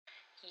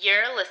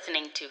You're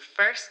listening to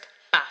First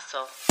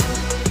Paso.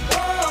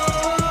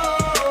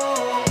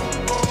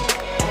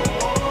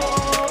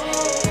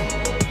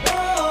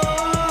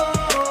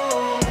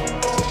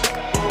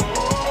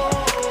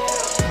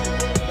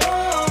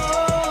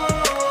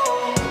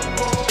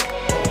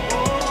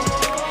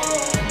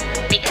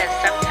 Because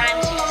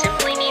sometimes you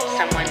simply need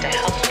someone to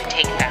help you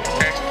take that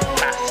first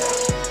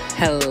paso.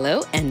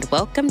 Hello and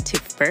welcome to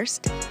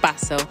First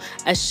Paso,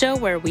 a show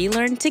where we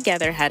learn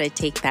together how to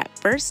take that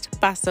first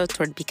paso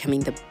toward becoming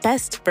the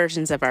best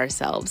versions of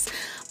ourselves.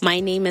 My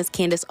name is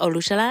Candace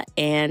Olushala,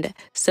 and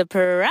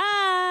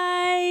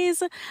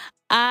surprise!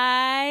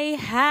 I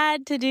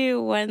had to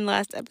do one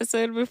last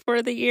episode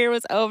before the year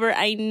was over.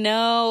 I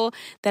know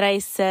that I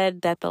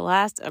said that the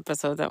last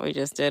episode that we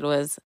just did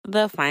was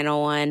the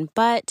final one,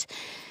 but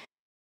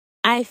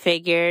I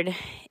figured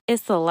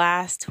it's the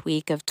last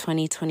week of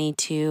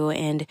 2022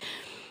 and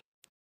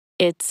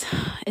it's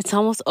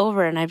almost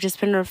over, and I've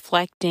just been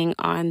reflecting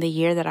on the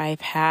year that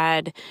I've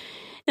had.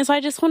 And so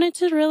I just wanted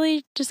to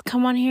really just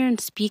come on here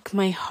and speak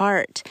my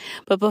heart.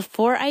 But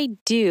before I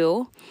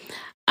do,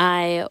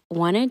 I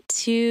wanted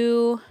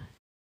to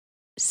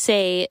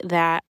say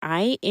that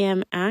I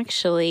am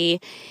actually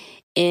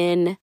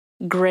in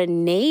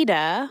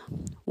Grenada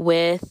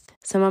with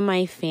some of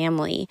my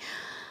family.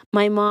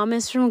 My mom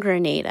is from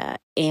Grenada,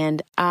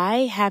 and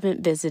I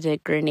haven't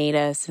visited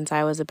Grenada since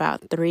I was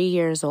about 3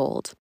 years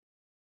old.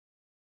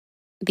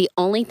 The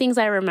only things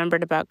I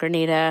remembered about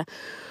Grenada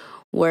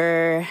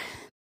were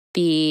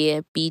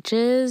the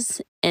beaches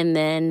and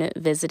then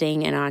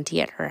visiting an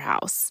auntie at her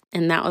house.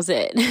 And that was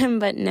it.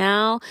 But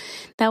now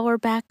that we're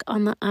back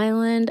on the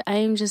island, I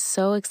am just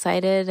so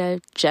excited.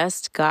 I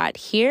just got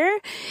here.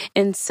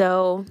 And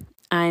so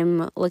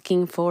I'm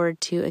looking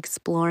forward to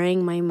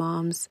exploring my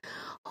mom's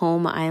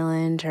home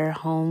island, her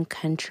home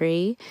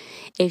country.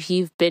 If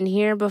you've been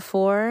here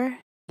before,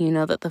 you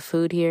know that the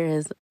food here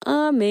is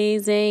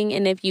amazing.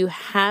 And if you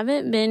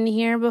haven't been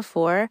here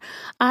before,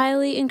 I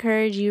highly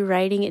encourage you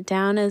writing it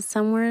down as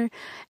somewhere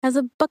as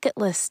a bucket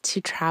list to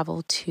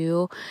travel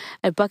to,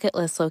 a bucket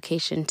list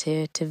location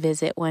to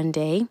visit one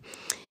day,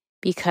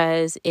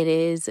 because it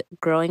is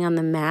growing on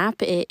the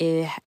map.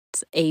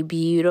 It's a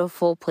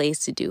beautiful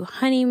place to do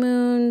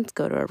honeymoons,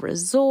 go to a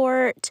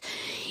resort,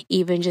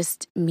 even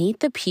just meet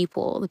the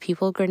people. The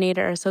people of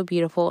Grenada are so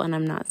beautiful, and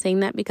I'm not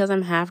saying that because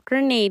I'm half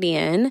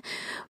Grenadian,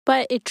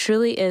 but it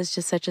truly is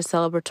just such a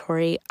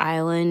celebratory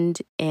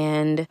island,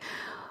 and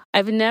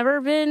I've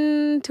never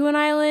been to an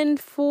island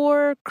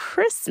for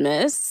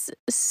Christmas,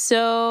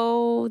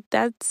 so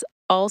that's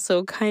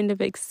also kind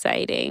of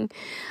exciting.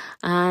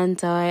 And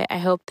so I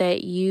hope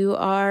that you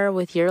are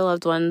with your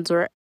loved ones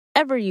wherever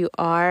you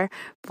are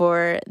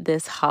for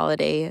this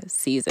holiday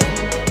season.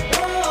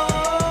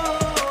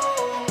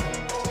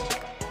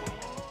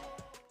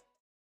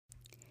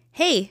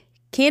 Hey,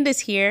 Candace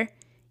here.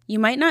 You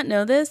might not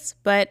know this,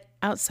 but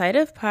outside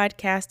of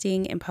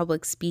podcasting and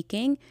public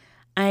speaking,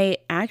 I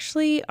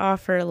actually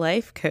offer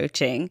life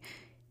coaching.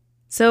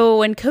 So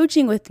when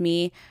coaching with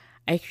me,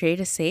 I create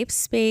a safe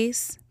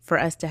space for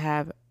us to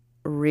have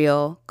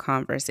real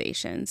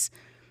conversations.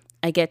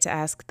 I get to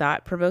ask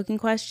thought-provoking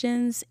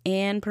questions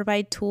and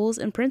provide tools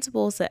and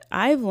principles that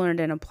I've learned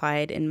and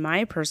applied in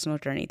my personal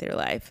journey through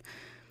life.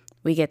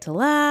 We get to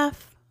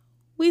laugh.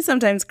 We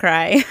sometimes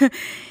cry.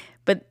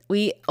 But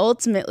we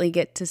ultimately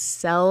get to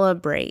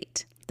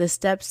celebrate the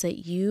steps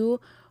that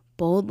you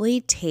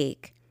boldly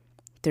take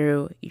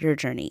through your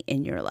journey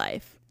in your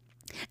life.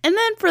 And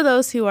then for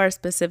those who are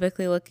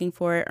specifically looking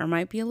for it or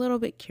might be a little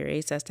bit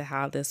curious as to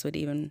how this would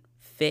even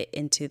fit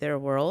into their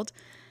world,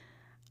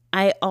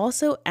 I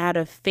also add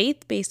a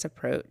faith-based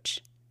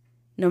approach.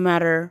 No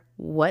matter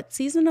what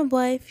season of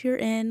life you're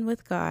in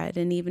with God,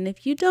 and even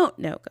if you don't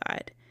know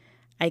God,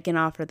 I can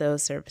offer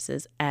those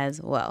services as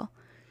well.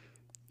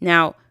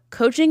 Now,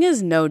 coaching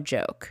is no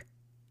joke.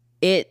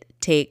 It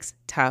takes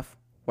tough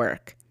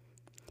work.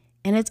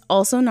 And it's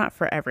also not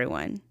for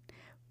everyone.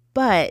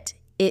 But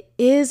it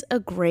is a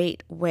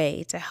great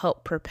way to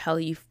help propel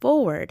you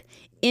forward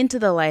into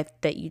the life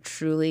that you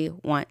truly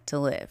want to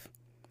live.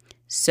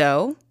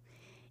 So,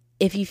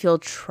 if you feel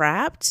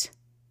trapped,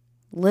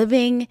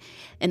 living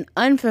an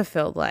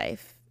unfulfilled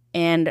life,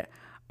 and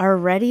are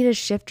ready to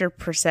shift your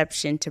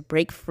perception to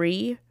break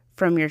free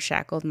from your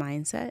shackled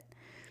mindset,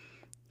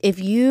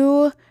 if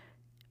you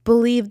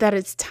believe that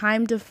it's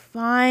time to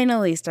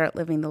finally start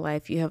living the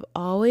life you have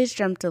always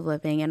dreamt of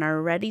living and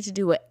are ready to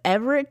do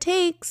whatever it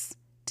takes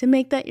to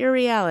make that your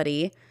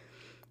reality,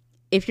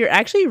 if you're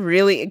actually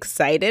really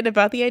excited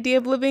about the idea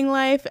of living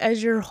life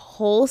as your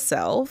whole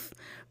self,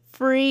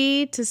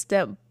 free to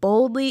step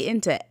boldly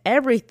into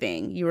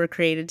everything you were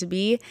created to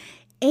be,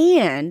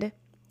 and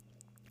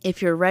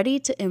if you're ready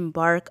to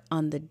embark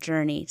on the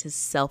journey to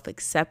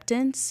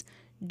self-acceptance,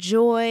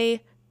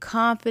 joy,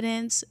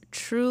 confidence,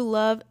 true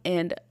love,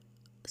 and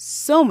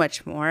so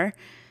much more,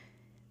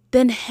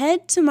 then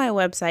head to my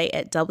website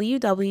at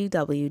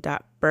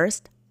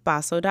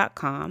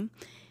www.firstpaso.com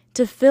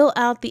to fill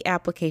out the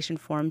application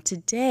form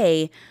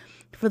today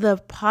for the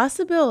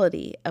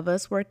possibility of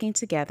us working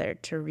together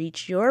to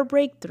reach your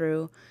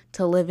breakthrough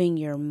to living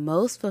your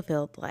most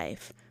fulfilled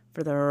life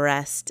for the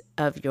rest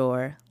of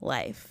your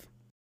life.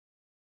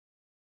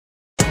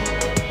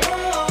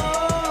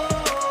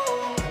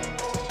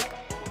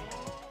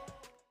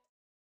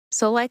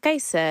 So like I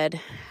said,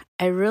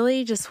 I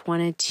really just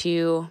wanted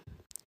to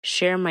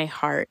share my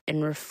heart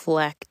and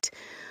reflect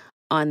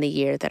on the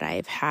year that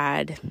I've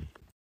had,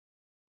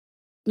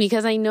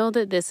 because I know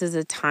that this is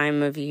a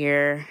time of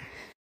year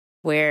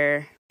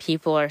where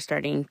people are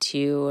starting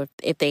to,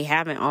 if they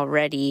haven't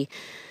already,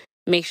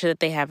 make sure that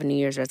they have a New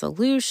Year's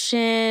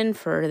resolution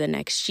for the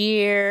next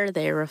year.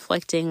 They're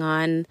reflecting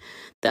on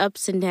the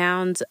ups and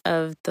downs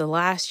of the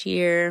last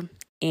year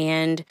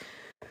and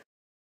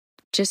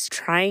just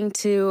trying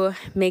to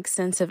make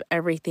sense of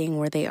everything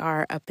where they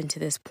are up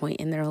until this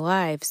point in their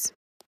lives.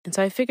 And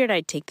so I figured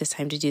I'd take this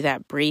time to do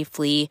that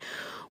briefly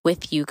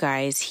with you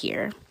guys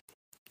here.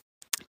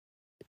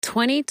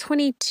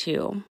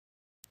 2022,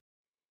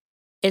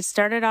 it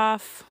started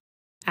off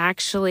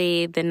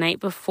actually the night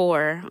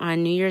before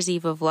on New Year's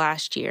Eve of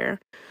last year,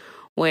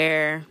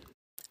 where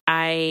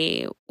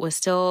I was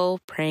still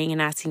praying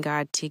and asking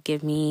God to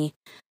give me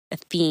a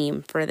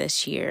theme for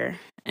this year.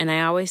 And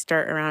I always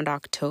start around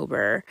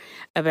October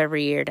of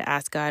every year to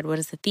ask God, what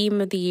is the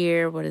theme of the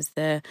year? What is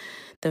the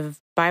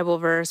Bible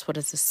verse? What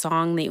is the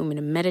song that you want me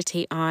to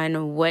meditate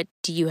on? What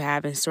do you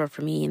have in store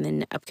for me in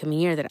the upcoming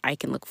year that I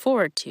can look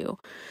forward to?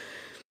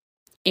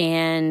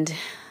 And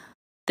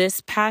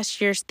this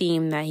past year's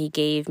theme that he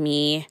gave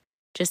me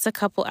just a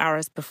couple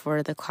hours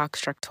before the clock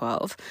struck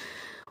 12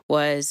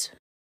 was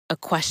a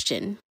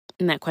question.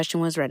 And that question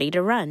was ready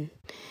to run.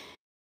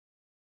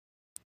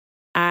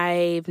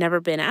 I've never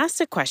been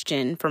asked a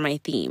question for my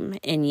theme,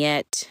 and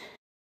yet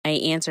I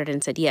answered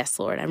and said, yes,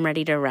 Lord, I'm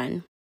ready to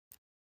run.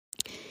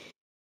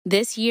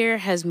 This year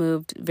has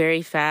moved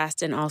very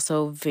fast and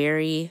also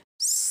very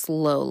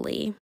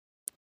slowly.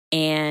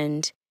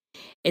 And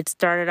it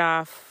started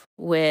off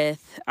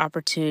with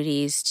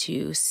opportunities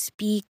to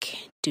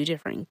speak, do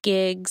different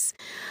gigs.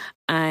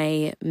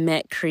 I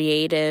met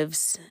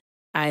creatives.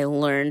 I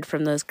learned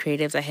from those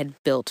creatives. I had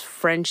built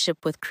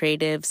friendship with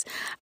creatives.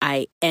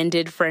 I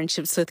ended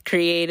friendships with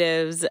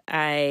creatives.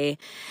 I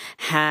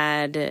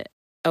had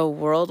a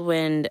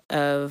whirlwind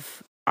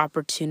of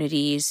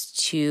opportunities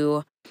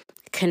to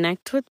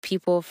connect with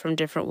people from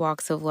different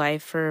walks of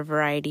life for a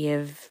variety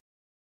of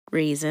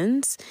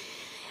reasons.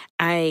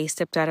 I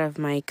stepped out of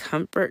my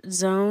comfort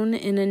zone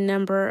in a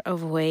number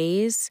of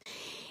ways,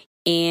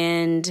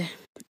 and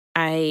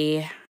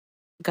I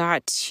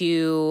got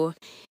to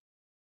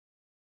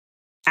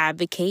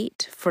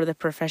advocate for the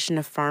profession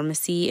of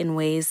pharmacy in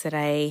ways that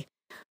I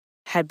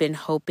had been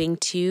hoping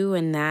to,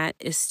 and that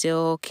is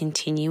still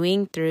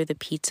continuing through the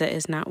Pizza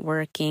Is Not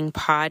Working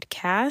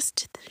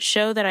podcast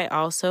show that I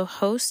also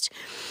host.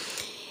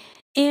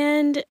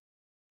 And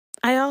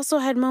I also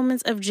had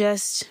moments of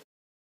just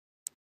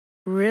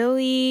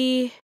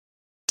really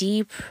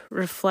deep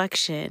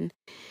reflection,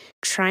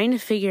 trying to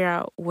figure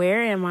out,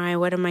 where am I?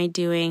 What am I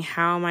doing?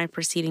 How am I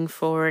proceeding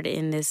forward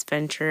in this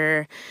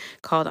venture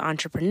called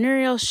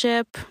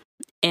entrepreneurship,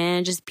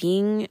 and just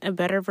being a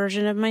better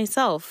version of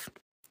myself?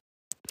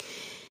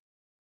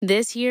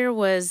 This year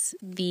was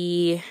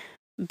the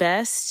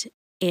best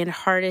and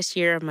hardest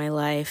year of my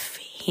life,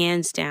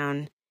 hands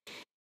down.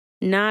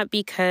 Not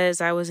because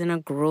I was in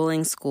a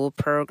grueling school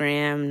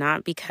program,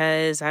 not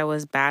because I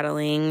was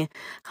battling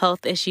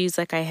health issues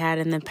like I had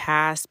in the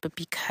past, but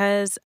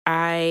because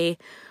I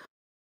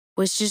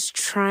was just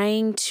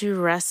trying to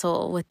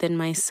wrestle within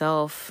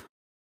myself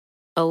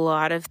a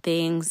lot of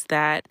things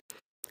that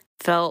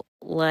felt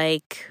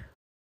like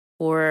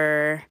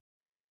were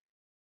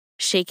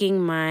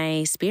shaking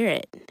my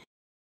spirit.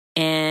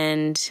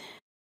 And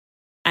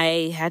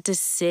I had to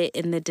sit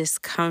in the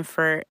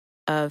discomfort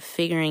of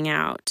figuring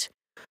out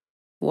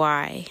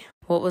why,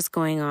 what was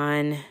going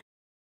on,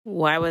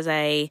 why was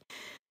I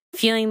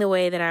feeling the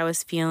way that I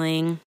was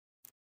feeling,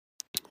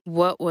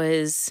 what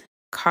was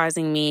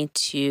causing me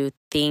to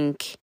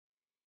think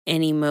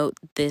and emote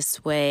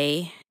this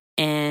way,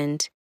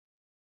 and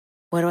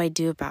what do I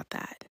do about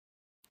that?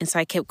 And so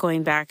I kept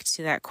going back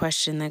to that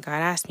question that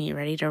God asked me,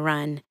 ready to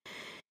run?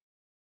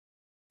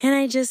 And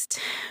I just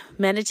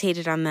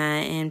meditated on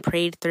that and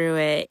prayed through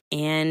it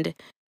and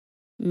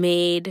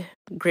made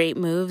great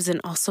moves and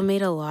also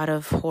made a lot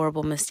of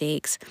horrible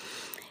mistakes.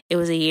 It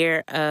was a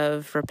year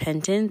of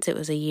repentance. It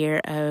was a year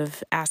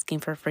of asking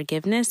for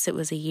forgiveness. It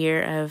was a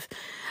year of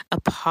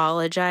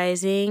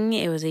apologizing.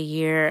 It was a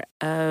year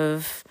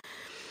of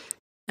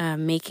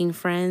making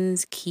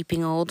friends,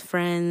 keeping old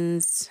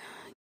friends,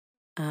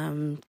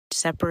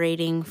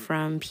 separating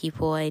from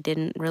people I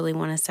didn't really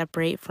want to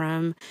separate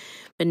from,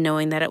 but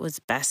knowing that it was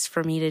best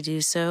for me to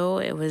do so.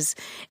 It was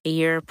a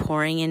year of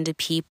pouring into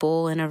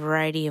people in a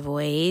variety of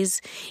ways.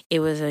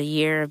 It was a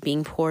year of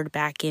being poured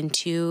back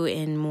into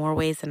in more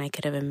ways than I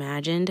could have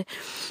imagined.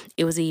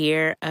 It was a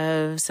year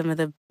of some of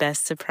the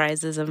best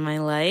surprises of my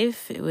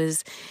life. It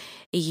was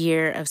a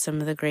year of some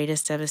of the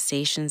greatest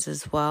devastations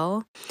as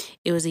well.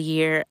 It was a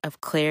year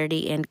of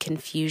clarity and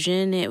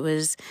confusion. It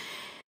was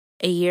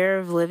a year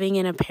of living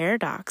in a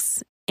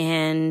paradox,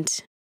 and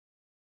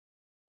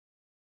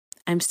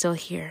I'm still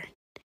here.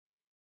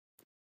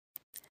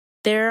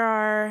 There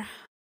are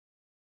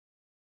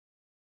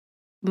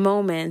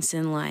moments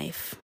in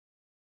life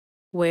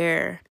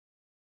where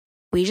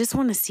we just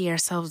want to see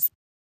ourselves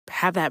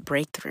have that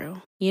breakthrough,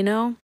 you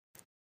know?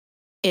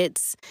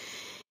 It's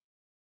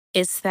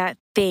that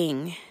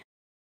thing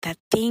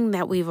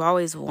that we've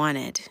always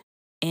wanted.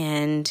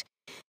 And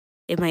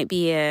it might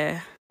be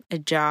a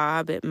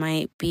job, it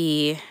might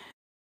be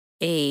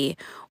a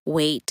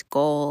weight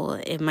goal,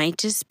 it might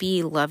just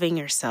be loving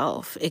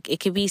yourself. It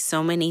could be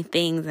so many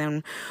things,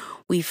 and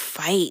we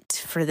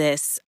fight for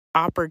this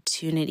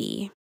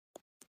opportunity.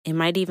 It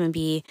might even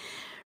be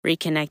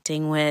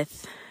reconnecting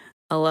with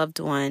a loved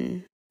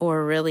one,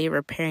 or really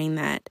repairing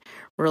that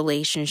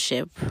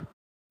relationship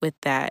with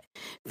that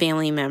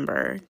family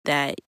member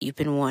that you've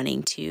been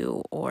wanting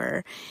to,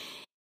 or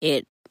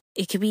it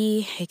could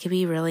be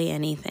really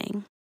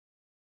anything.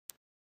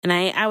 And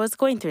I was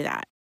going through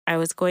that. I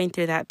was going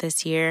through that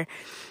this year,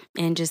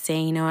 and just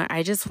saying, you know what,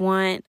 I just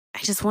want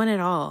it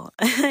all.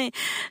 I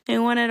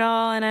want it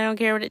all, and I don't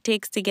care what it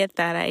takes to get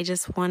that. I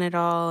just want it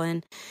all,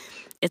 and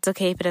it's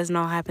okay if it doesn't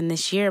all happen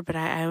this year, but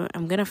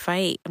I'm going to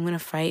fight. I'm going to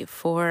fight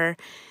for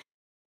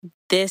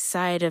this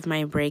side of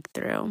my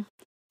breakthrough.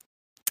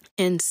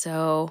 And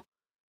so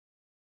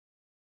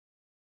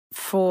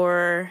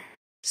for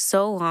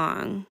so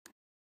long,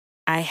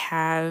 I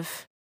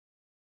have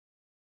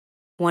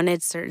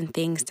wanted certain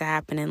things to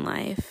happen in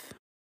life.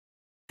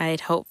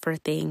 I'd hoped for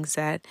things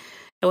that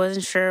I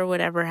wasn't sure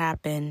would ever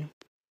happen.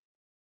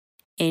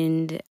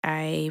 And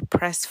I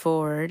pressed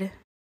forward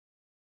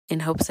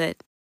in hopes that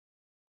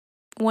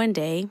one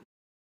day,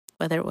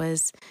 whether it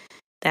was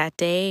that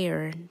day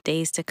or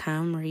days to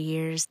come or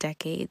years,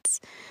 decades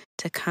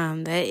to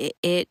come, that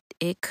it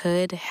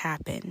could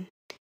happen.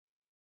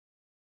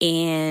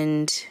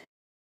 And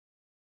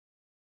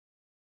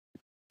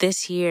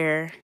this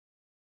year,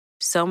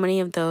 so many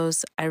of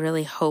those I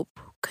really hope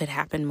could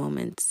happen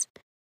moments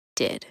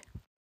did.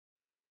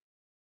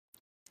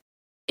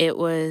 It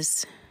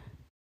was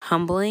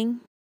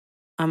humbling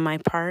on my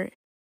part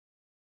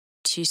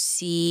to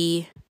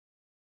see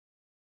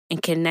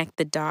and connect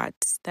the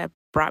dots that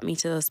brought me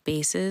to those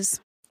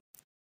spaces.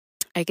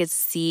 I could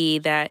see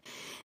that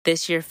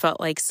this year felt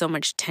like so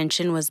much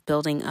tension was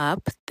building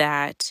up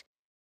that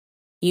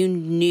you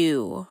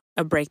knew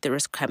a breakthrough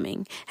was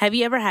coming. Have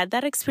you ever had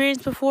that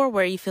experience before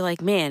where you feel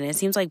like, man, it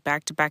seems like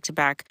back to back to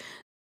back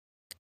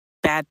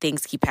bad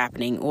things keep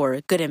happening,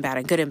 or good and bad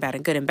and good and bad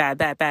and good and bad,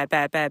 bad, bad,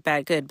 bad, bad,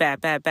 bad, good, bad,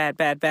 bad, bad,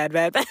 bad, bad,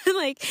 bad, bad.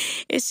 Like,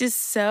 it's just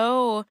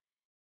so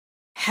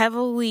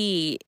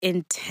heavily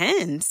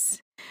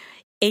intense.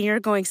 And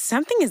you're going,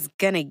 something is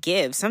going to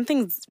give.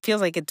 Something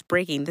feels like it's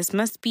breaking. This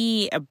must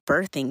be a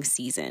birthing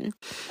season.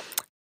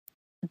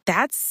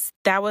 That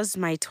was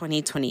my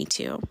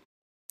 2022.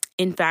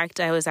 In fact,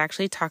 I was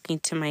actually talking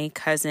to my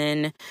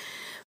cousin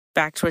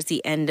back towards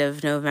the end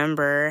of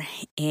November,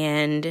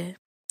 and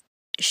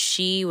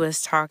she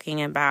was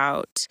talking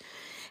about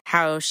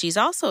how she's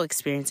also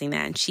experiencing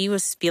that. And she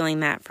was feeling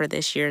that for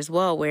this year as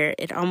well, where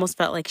it almost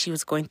felt like she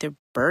was going through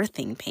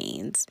birthing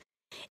pains.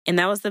 And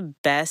that was the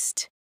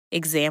best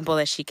example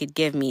that she could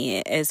give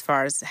me as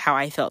far as how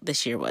I felt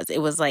this year was.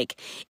 It was like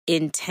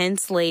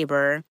intense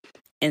labor,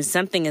 and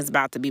something is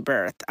about to be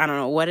birthed. I don't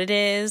know what it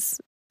is.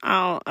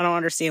 I don't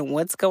understand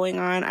what's going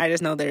on. I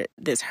just know that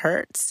this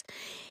hurts.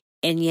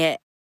 And yet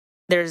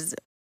there's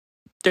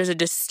a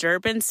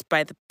disturbance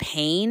by the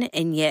pain,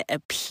 and yet a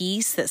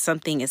peace that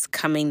something is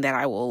coming that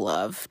I will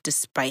love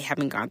despite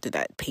having gone through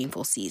that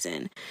painful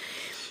season.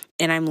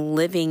 And I'm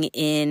living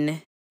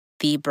in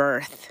the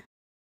birth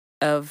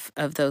of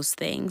those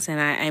things. And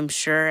I'm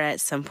sure at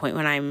some point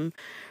when I'm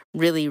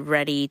really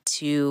ready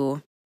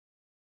to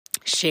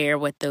share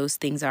what those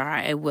things are,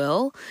 I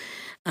will.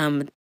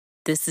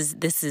 This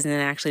isn't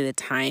actually the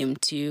time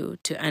to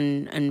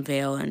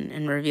unveil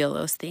and reveal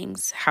those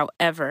things.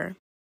 However,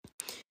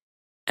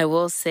 I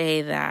will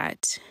say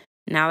that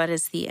now that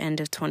it's the end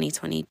of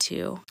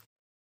 2022,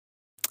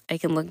 I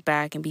can look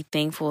back and be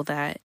thankful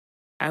that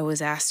I was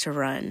asked to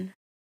run.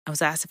 I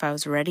was asked if I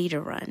was ready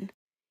to run.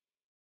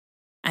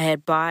 I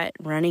had bought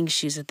running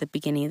shoes at the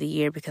beginning of the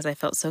year because I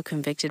felt so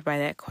convicted by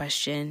that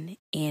question.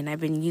 And I've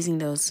been using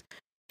those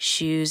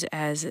shoes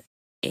as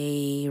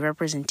a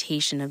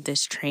representation of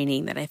this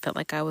training that I felt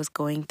like I was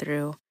going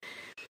through.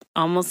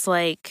 Almost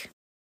like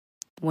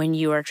when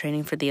you are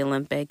training for the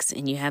Olympics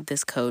and you have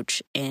this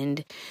coach,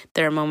 and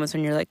there are moments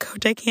when you're like,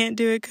 Coach, I can't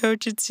do it,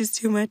 Coach. It's just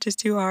too much. It's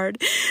too hard.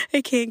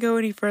 I can't go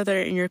any further.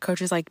 And your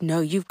coach is like,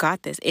 no, you've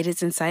got this. It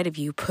is inside of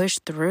you. Push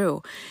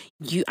through.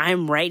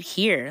 I'm right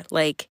here.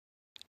 Like,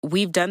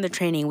 we've done the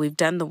training, we've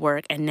done the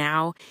work, and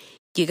now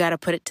you got to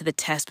put it to the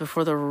test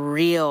before the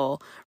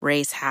real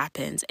race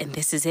happens. And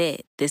this is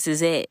it. This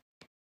is it.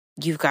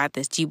 you've got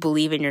this? Do you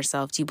believe in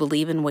yourself? Do you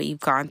believe in what you've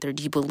gone through?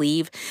 Do you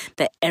believe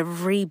that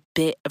every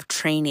bit of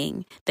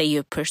training that you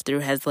have pushed through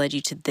has led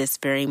you to this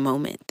very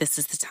moment? This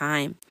is the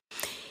time.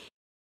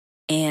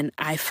 And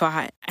I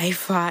fought,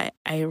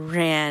 I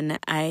ran,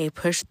 I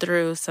pushed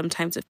through.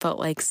 Sometimes it felt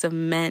like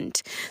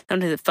cement.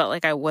 Sometimes it felt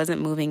like I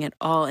wasn't moving at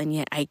all. And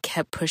yet I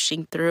kept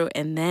pushing through.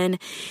 And then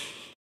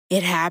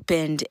it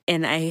happened.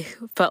 And I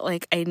felt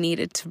like I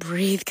needed to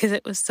breathe because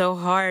it was so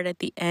hard at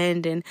the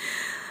end. And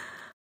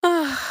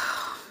I'm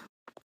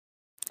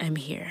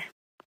here.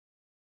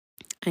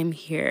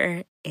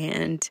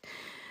 And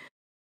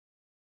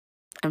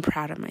I'm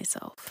proud of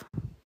myself.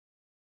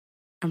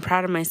 I'm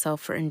proud of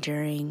myself for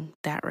enduring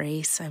that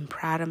race. I'm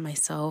proud of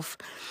myself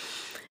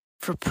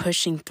for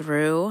pushing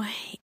through.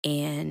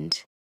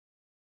 And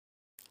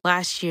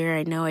last year,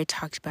 I know I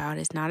talked about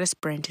it's not a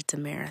sprint, it's a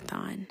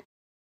marathon.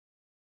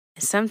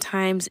 And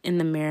sometimes in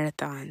the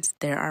marathons,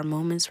 there are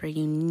moments where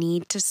you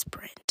need to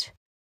sprint.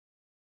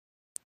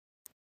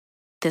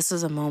 This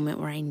was a moment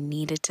where I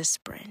needed to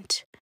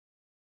sprint.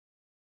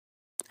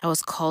 I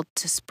was called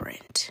to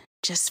sprint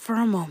just for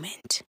a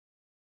moment.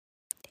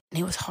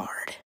 And it was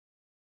hard,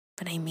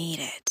 but I made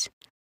it.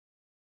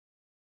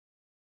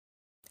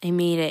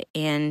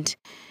 And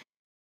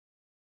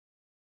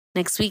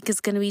next week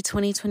is going to be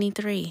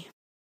 2023.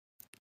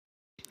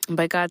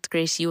 By God's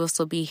grace, you will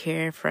still be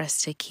here for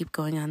us to keep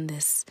going on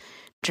this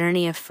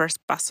journey of first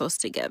pasos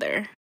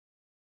together.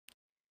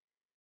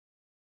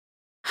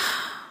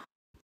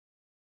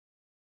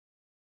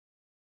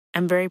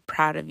 I'm very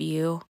proud of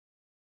you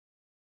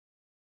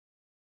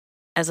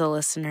as a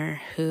listener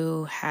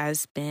who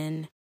has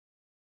been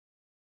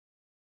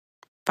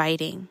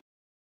fighting,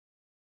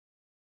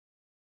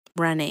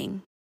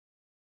 running,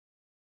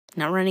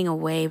 not running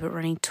away, but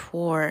running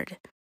toward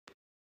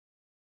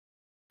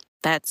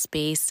that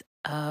space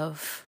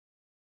of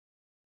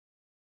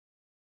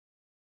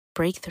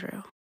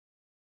breakthrough.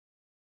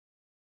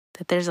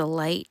 That there's a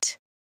light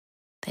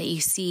that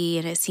you see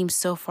and it seems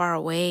so far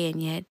away,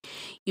 and yet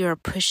you're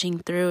pushing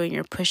through and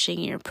you're pushing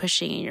and you're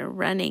pushing and you're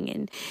running,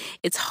 and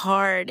it's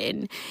hard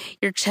and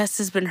your chest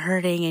has been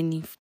hurting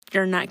and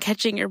you're not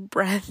catching your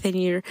breath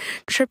and you're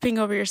tripping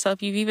over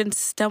yourself. You've even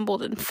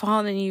stumbled and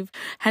fallen and you've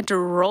had to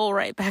roll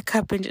right back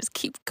up and just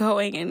keep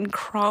going and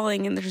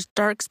crawling, and there's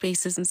dark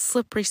spaces and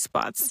slippery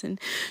spots and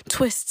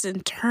twists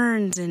and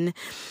turns and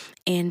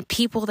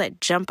people that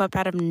jump up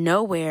out of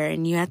nowhere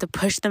and you have to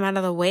push them out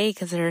of the way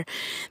because they're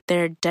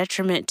a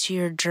detriment to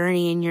your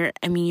journey, and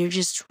you're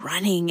just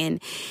running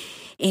and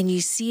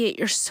you see it,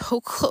 you're so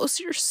close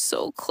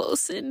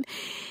and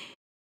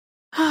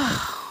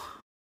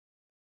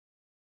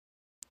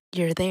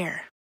you're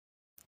there.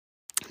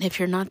 And if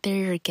you're not there,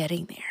 you're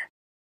getting there.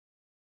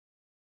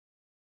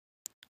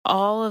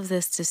 All of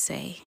this to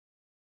say,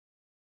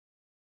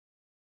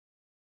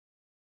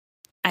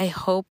 I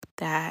hope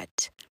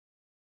that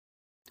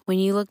when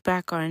you look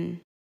back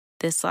on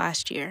this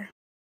last year,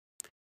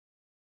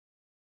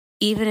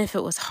 even if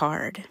it was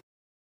hard,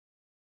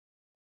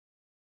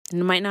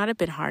 and it might not have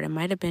been hard, it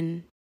might have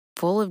been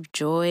full of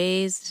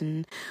joys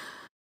and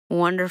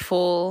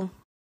wonderful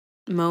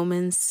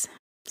moments,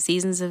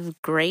 seasons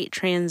of great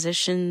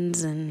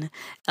transitions and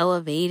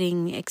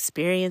elevating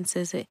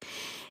experiences.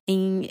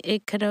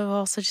 It could have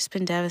also just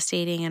been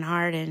devastating and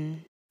hard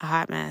and a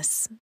hot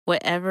mess.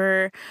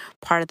 Whatever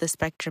part of the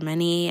spectrum,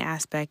 any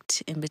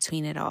aspect in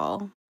between it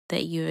all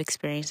that you've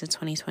experienced in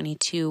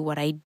 2022, what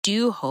I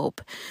do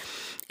hope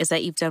is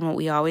that you've done what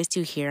we always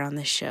do here on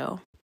this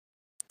show.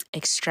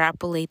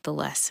 Extrapolate the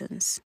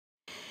lessons.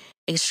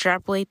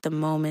 Extrapolate the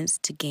moments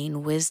to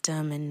gain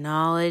wisdom and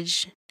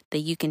knowledge that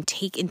you can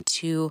take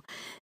into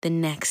the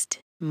next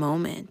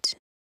moment.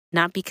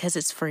 Not because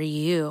it's for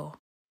you,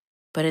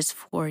 but it's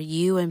for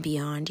you and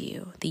beyond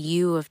you. The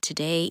you of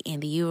today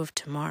and the you of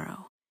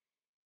tomorrow.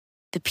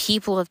 The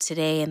people of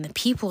today and the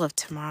people of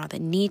tomorrow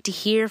that need to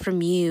hear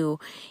from you,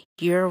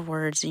 your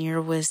words and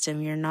your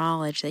wisdom, your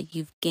knowledge that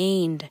you've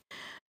gained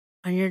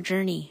on your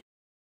journey.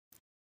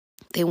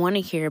 They want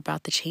to hear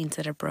about the chains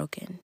that are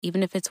broken,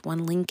 even if it's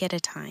one link at a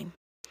time.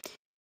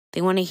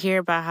 They want to hear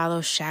about how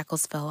those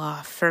shackles fell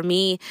off. For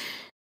me,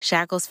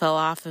 shackles fell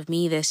off of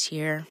me this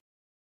year.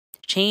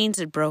 Chains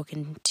had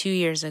broken 2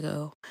 years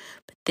ago,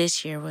 but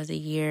this year was a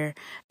year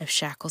of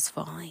shackles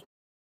falling.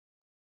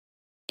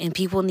 And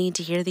people need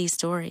to hear these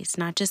stories,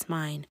 not just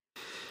mine,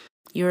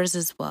 yours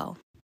as well.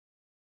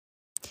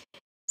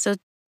 So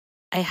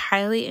I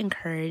highly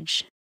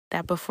encourage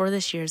that before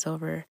this year's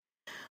over,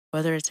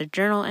 whether it's a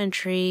journal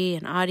entry,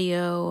 an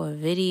audio, a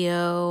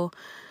video,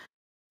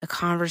 a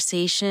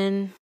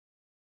conversation,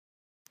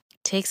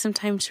 take some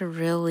time to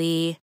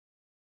really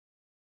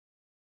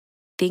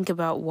think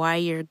about why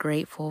you're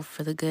grateful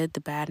for the good,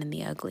 the bad, and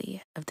the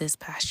ugly of this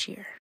past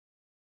year.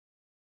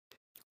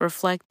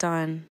 Reflect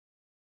on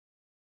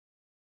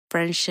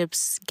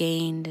friendships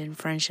gained and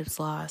friendships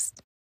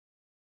lost,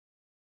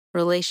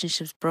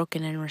 relationships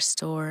broken and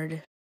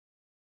restored,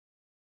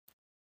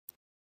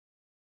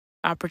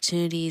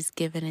 opportunities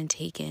given and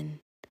taken,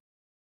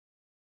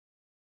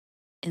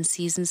 and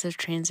seasons of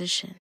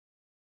transition.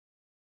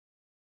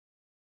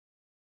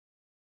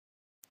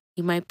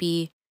 You might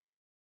be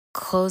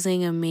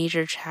closing a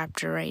major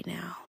chapter right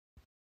now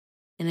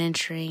and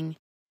entering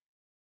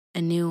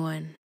a new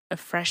one, a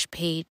fresh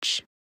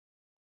page,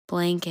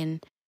 blank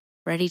and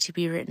ready to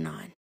be written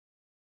on.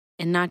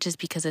 And not just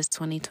because it's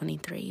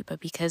 2023, but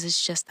because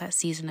it's just that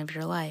season of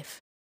your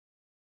life.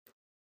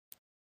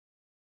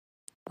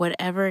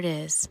 Whatever it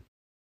is,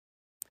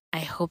 I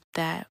hope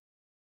that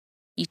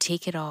you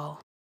take it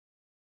all.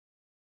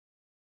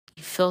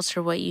 You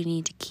filter what you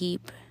need to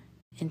keep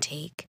and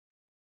take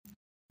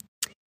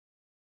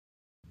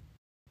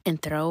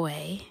and throw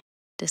away,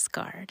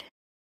 discard,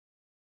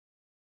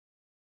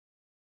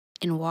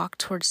 and walk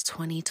towards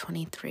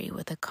 2023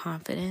 with a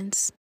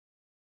confidence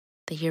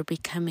that you're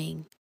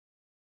becoming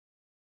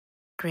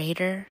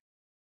greater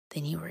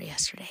than you were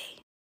yesterday,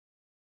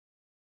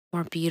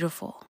 more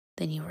beautiful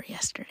than you were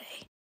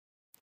yesterday,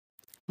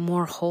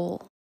 more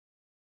whole,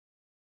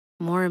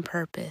 more in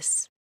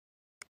purpose,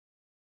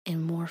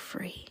 and more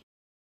free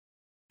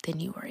than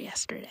you were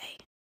yesterday.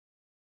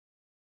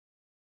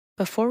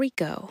 Before we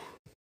go,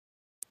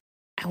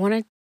 I want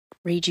to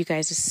read you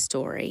guys a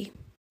story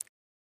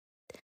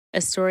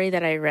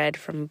that I read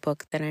from a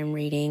book that I'm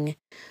reading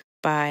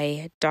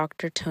by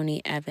Dr.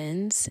 Tony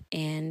Evans,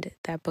 and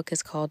that book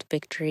is called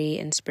Victory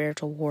in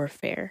Spiritual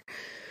Warfare.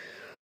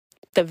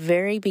 The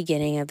very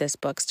beginning of this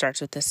book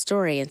starts with this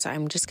story, and so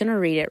I'm just going to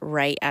read it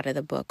right out of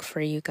the book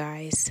for you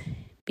guys,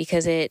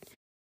 because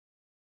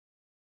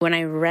when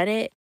I read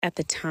it at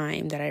the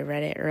time that I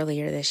read it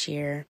earlier this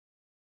year,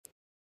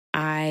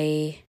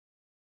 I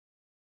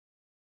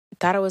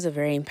thought it was a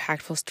very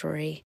impactful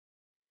story.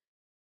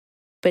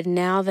 But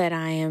now that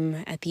I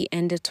am at the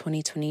end of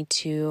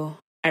 2022,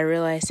 I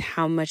realize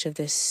how much of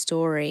this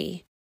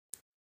story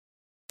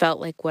felt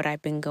like what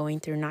I've been going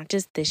through, not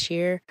just this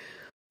year,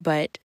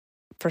 but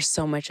for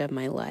so much of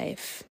my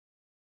life.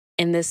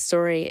 And this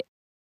story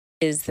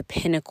is the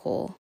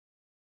pinnacle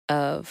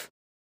of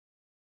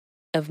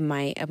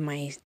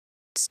my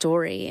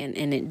story,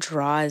 and it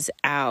draws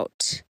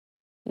out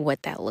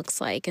what that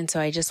looks like. And so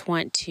I just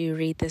want to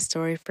read this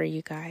story for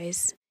you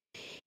guys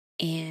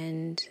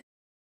and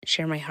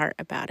share my heart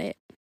about it.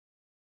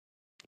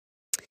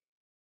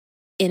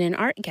 In an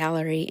art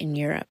gallery in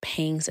Europe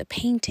hangs a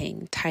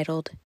painting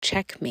titled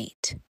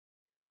Checkmate.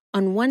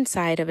 On one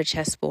side of a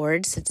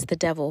chessboard sits the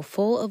devil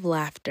full of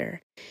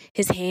laughter.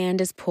 His hand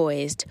is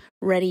poised,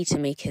 ready to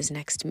make his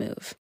next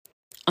move.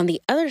 On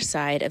the other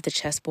side of the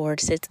chessboard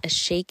sits a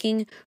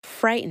shaking,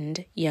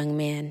 frightened young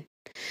man.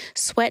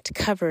 Sweat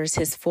covers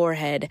his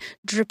forehead,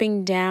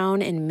 dripping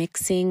down and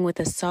mixing with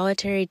a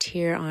solitary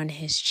tear on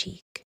his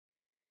cheek.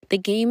 The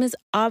game is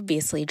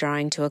obviously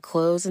drawing to a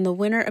close, and the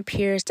winner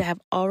appears to have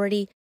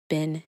already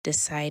been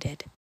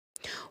decided.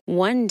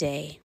 One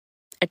day,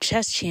 a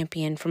chess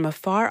champion from a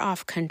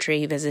far-off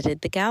country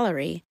visited the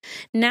gallery.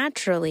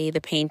 Naturally,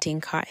 the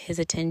painting caught his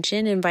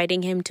attention,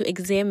 inviting him to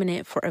examine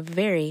it for a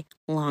very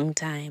long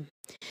time.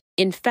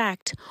 In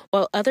fact,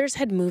 while others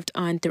had moved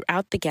on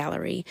throughout the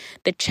gallery,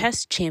 the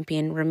chess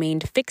champion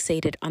remained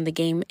fixated on the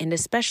game and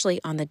especially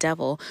on the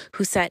devil,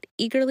 who sat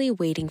eagerly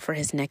waiting for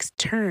his next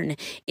turn,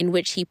 in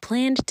which he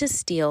planned to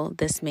steal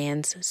this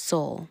man's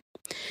soul.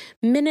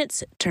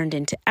 Minutes turned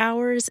into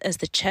hours as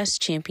the chess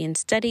champion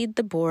studied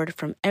the board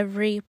from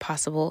every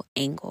possible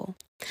angle.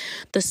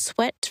 The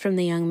sweat from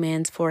the young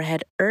man's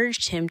forehead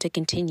urged him to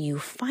continue.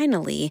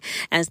 Finally,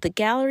 as the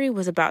gallery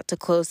was about to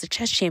close, the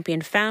chess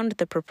champion found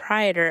the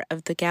proprietor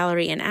of the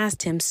gallery and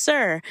asked him,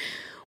 "Sir,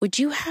 would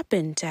you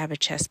happen to have a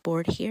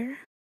chessboard here?"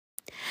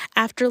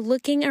 After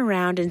looking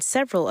around in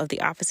several of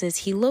the offices,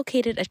 he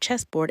located a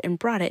chessboard and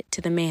brought it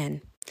to the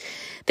man.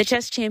 The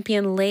chess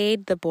champion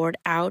laid the board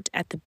out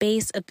at the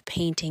base of the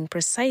painting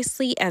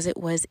precisely as it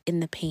was in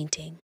the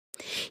painting.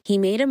 He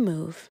made a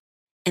move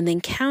and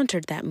then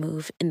countered that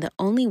move in the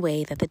only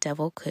way that the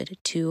devil could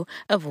to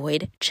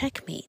avoid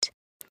checkmate.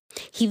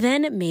 He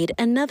then made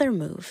another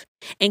move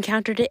and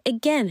countered it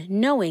again,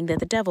 knowing that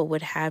the devil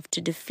would have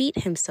to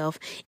defeat himself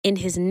in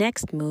his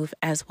next move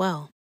as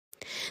well.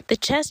 The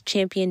chess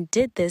champion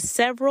did this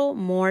several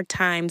more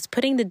times,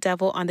 putting the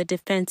devil on the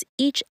defense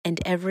each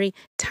and every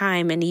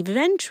time, and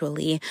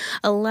eventually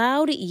a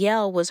loud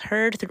yell was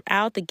heard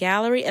throughout the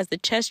gallery as the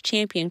chess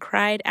champion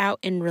cried out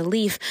in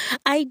relief,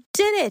 "I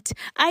did it!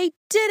 I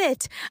did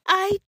it!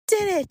 I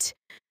did it!"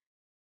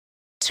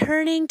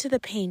 Turning to the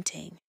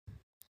painting,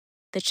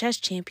 the chess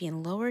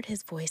champion lowered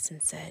his voice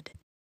and said,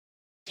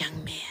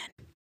 "Young man,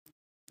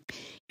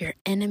 your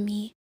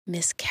enemy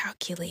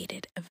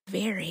miscalculated a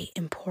very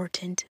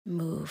important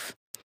move.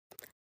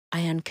 I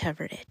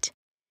uncovered it,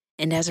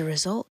 and as a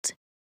result,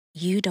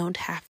 you don't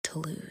have to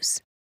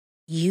lose.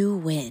 You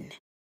win."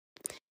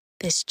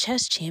 This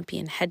chess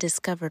champion had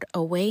discovered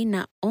a way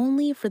not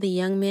only for the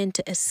young man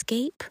to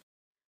escape,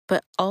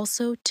 but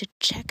also to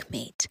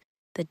checkmate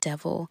the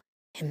devil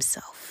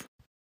himself.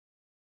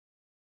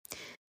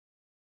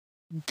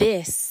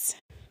 This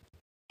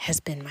has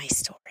been my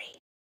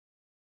story.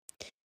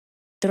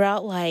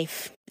 Throughout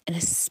life, and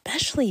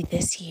especially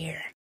this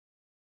year,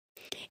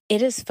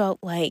 it has felt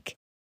like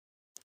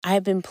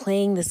I've been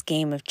playing this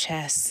game of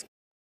chess,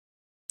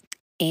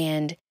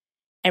 and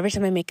every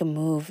time I make a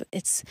move,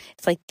 it's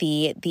like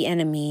the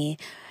enemy,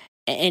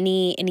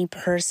 any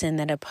person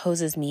that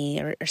opposes me,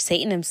 or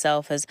Satan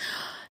himself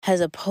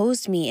has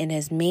opposed me and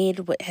has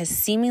made what has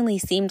seemingly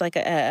seemed like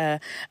a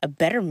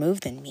better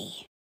move than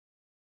me.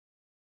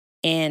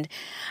 And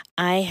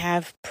I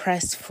have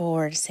pressed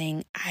forward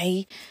saying,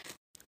 I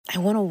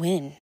want to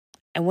win.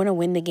 I want to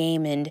win the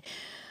game, and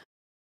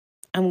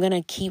I'm going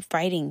to keep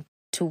fighting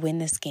to win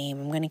this game.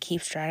 I'm going to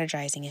keep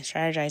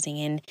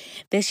strategizing. And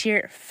this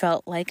year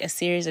felt like a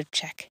series of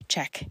check.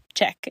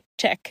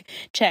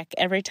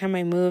 Every time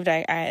I moved,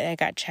 I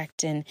got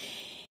checked in.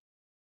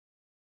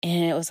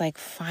 And it was like,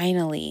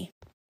 finally,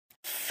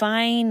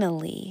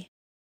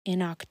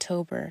 in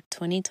October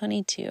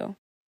 2022,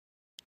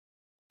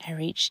 I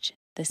reached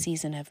the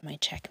season of my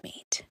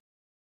checkmate.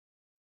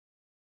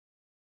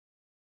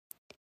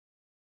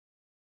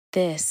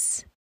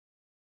 This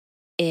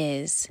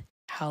is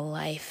how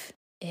life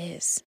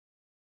is.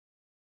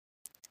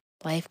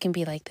 Life can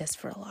be like this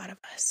for a lot of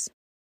us.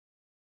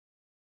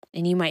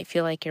 And you might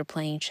feel like you're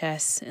playing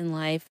chess in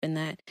life and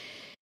that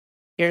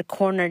you're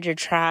cornered, you're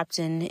trapped,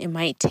 and it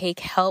might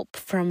take help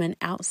from an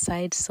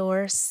outside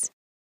source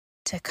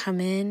to come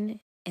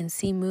in and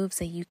see moves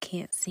that you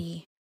can't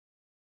see.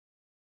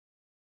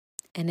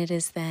 And it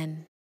is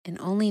then, and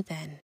only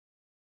then,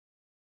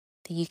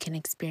 that you can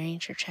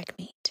experience your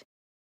checkmate.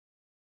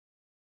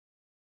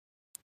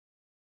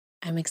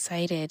 I'm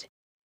excited.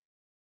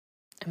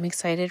 I'm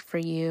excited for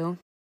you.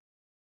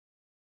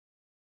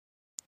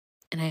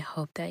 And I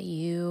hope that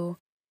you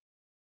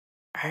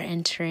are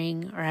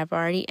entering or have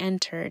already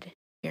entered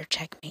your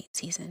checkmate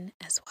season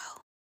as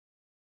well.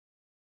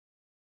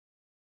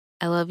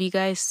 I love you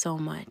guys so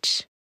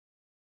much.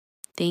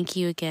 Thank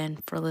you again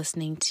for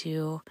listening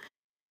to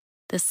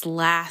this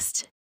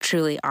last,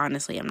 truly,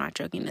 honestly, I'm not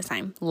joking this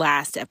time,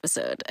 last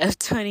episode of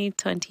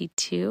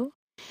 2022.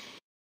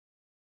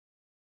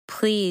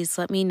 Please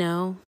let me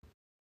know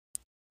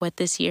what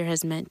this year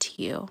has meant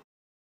to you.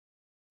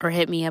 Or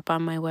hit me up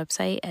on my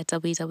website at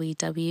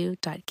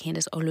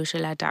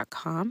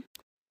www.candiceolushala.com.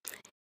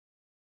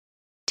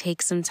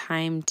 Take some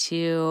time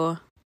to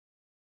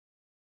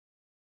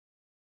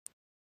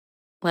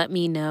let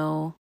me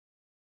know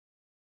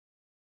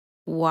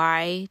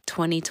why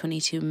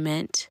 2022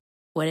 meant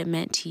what it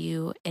meant to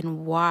you,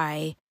 and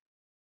why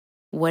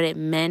what it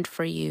meant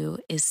for you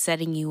is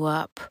setting you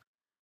up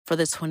for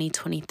the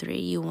 2023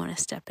 you want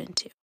to step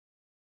into.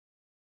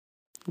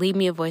 Leave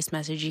me a voice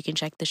message. You can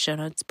check the show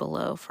notes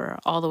below for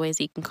all the ways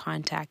you can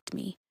contact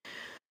me.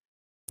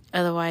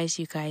 Otherwise,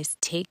 you guys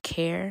take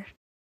care.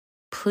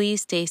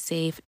 Please stay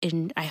safe.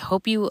 And I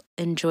hope you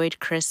enjoyed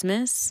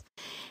Christmas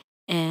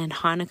and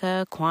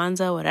Hanukkah,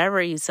 Kwanzaa,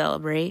 whatever you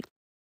celebrate.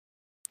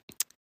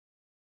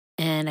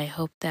 And I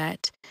hope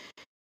that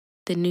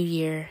the new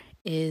year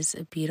is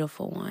a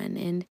beautiful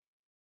one.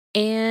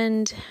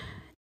 And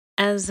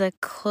as a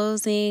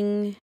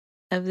closing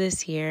of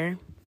this year,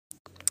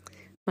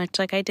 much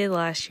like I did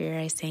last year,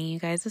 I sang you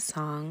guys a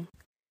song.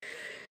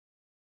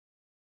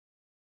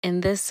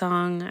 And this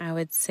song, I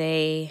would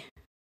say,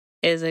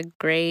 is a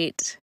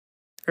great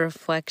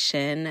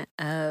reflection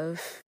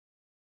of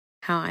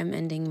how I'm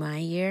ending my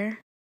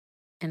year.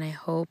 And I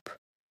hope,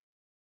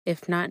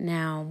 if not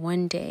now,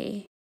 one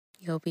day,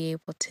 you'll be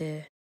able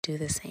to do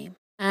the same.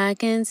 I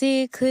can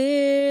see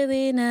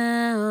clearly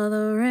now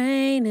the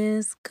rain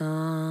is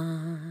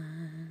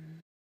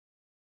gone.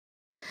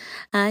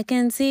 I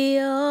can see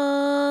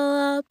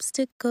all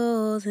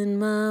obstacles in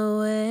my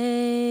way.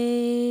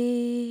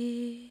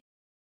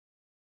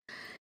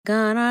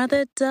 Gone are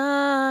the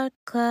dark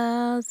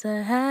clouds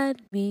that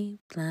had me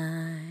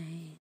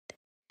blind.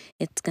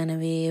 It's gonna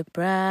be a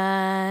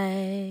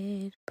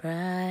bright,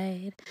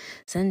 bright,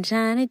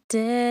 sunshiny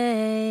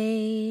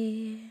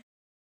day.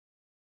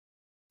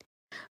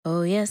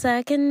 Oh yes,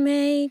 I can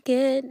make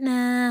it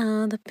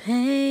now. The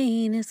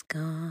pain is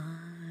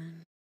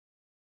gone.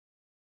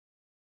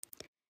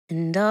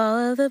 And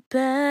all of the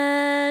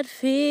bad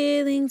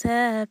feelings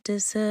have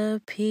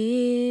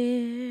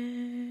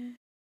disappeared.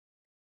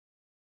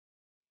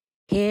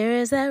 Here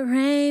is that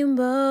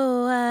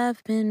rainbow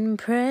I've been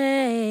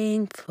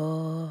praying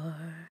for.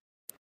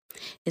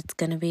 It's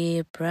gonna be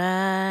a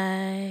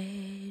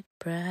bright,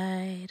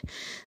 bright,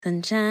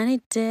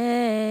 sunshiny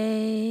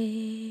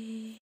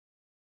day.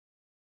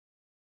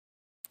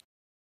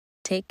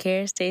 Take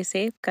care, stay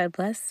safe, God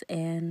bless,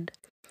 and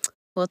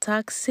we'll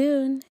talk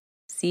soon.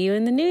 See you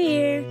in the new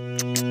year.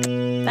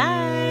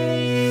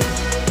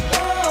 Bye.